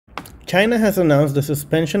China has announced the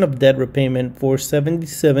suspension of debt repayment for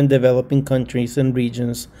 77 developing countries and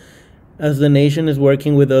regions as the nation is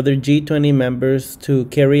working with other G20 members to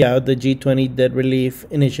carry out the G20 debt relief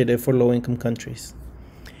initiative for low-income countries.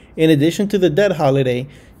 In addition to the debt holiday,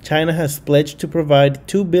 China has pledged to provide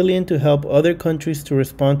 $2 billion to help other countries to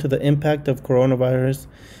respond to the impact of coronavirus,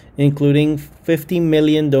 including $50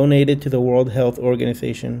 million donated to the World Health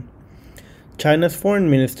Organization. China's foreign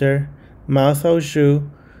minister, Mao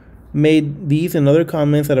Zedong, made these and other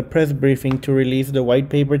comments at a press briefing to release the white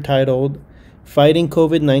paper titled Fighting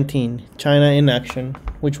COVID-19, China in Action,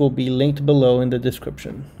 which will be linked below in the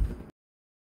description.